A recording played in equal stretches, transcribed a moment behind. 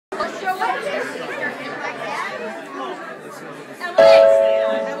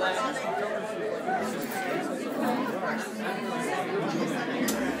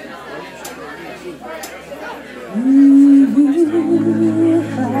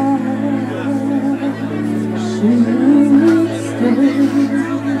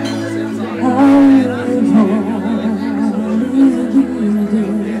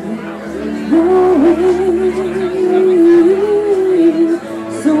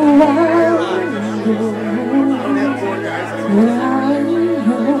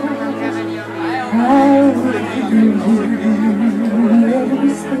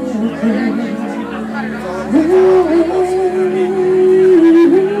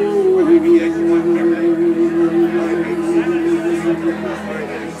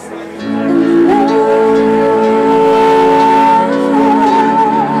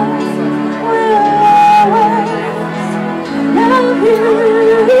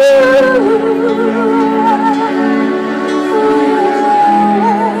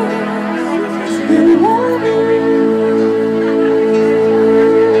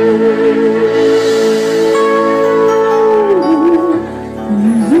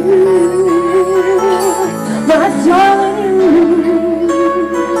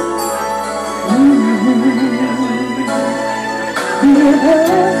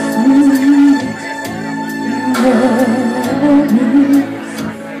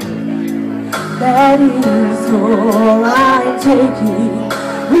That is all I'm taking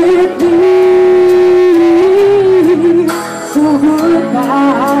with me. So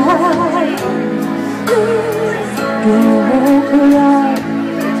goodbye. Please don't cry.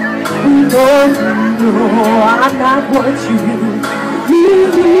 We both know I'm not what you need.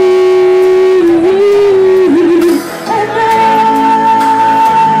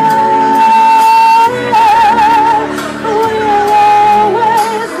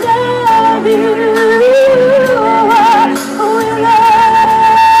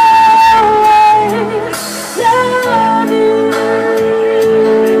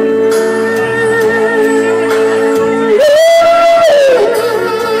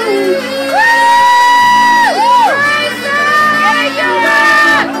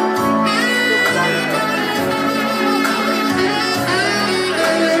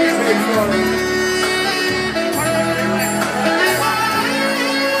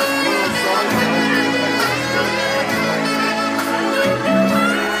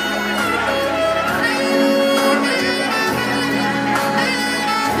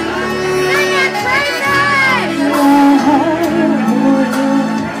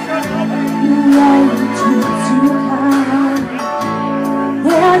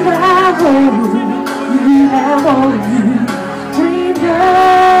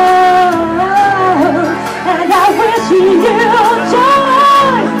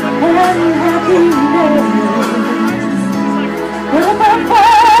 And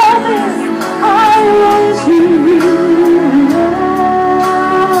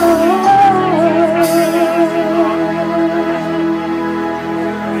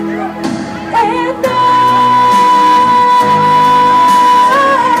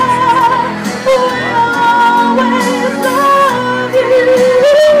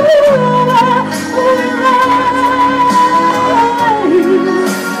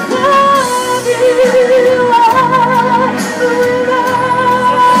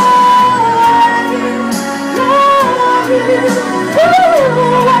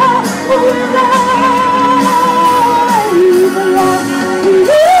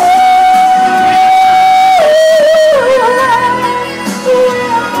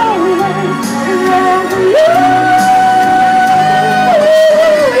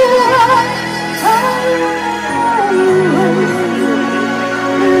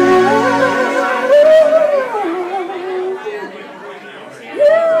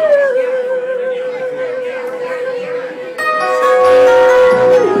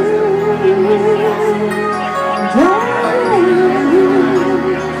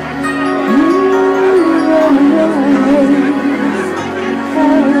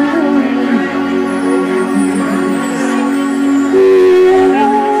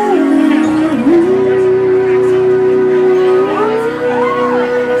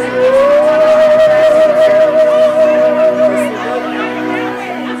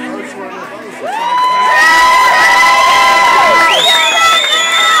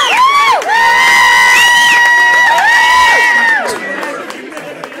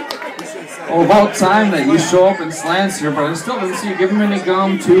about time that you show up in slants here, but I still didn't see you give him any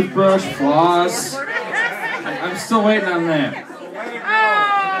gum, toothbrush, floss. I'm still waiting on that.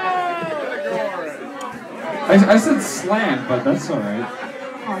 I said slant, but that's all right.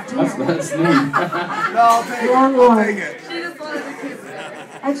 That's me. No, I'll take it. I'll take it.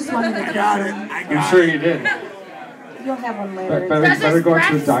 I just wanted to Got it. I'm sure you did. You'll have one later. Better go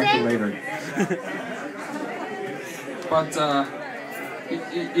to the doctor later. But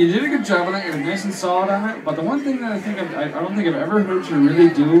you did a good job on it. You're nice and solid on it. But the one thing that I don't think I've ever heard you really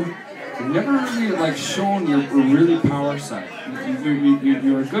do, you've never really shown your really power side.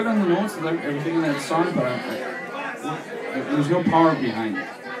 You were good on the notes and everything in that song, but there's no power behind it.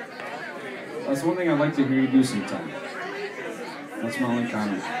 That's one thing I'd like to hear you do sometime. That's my only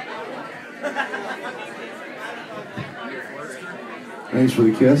comment. Thanks for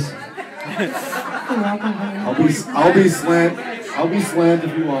the kiss. I'll be slant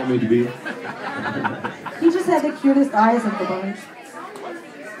if you want me to be. He just had the cutest eyes of the bunch.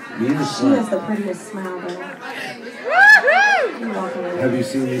 Me or She slant? has the prettiest smile, though. Have you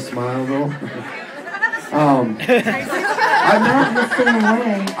seen me smile though? Not in the same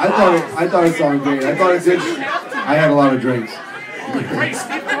way. I thought it sounded great. I thought it did. I had a lot of drinks. I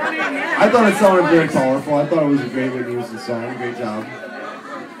thought it sounded very powerful. I thought it was a great way to use the song. Great job.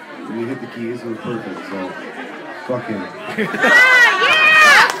 And you hit the keys. It was perfect. So, fuck him.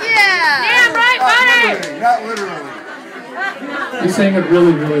 Damn right, buddy! Not literally. You sang it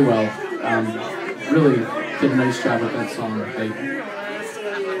really, really well. Really did a nice job with that song.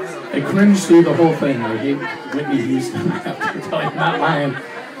 I cringed through the whole thing. I hate Whitney Houston, I have to tell you, not lying.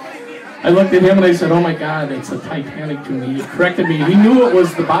 I looked at him and I said, oh my God, it's a Titanic to me. He corrected me. He knew it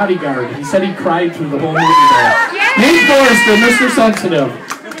was The Bodyguard. He said he cried through the whole movie there. Nate Forrester, Mr. Sensitive.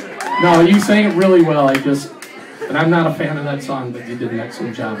 No, you sang it really well. And I'm not a fan of that song, but you did an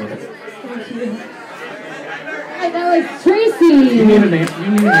excellent job with it. Thank you. And that was Tracey. You need an answer.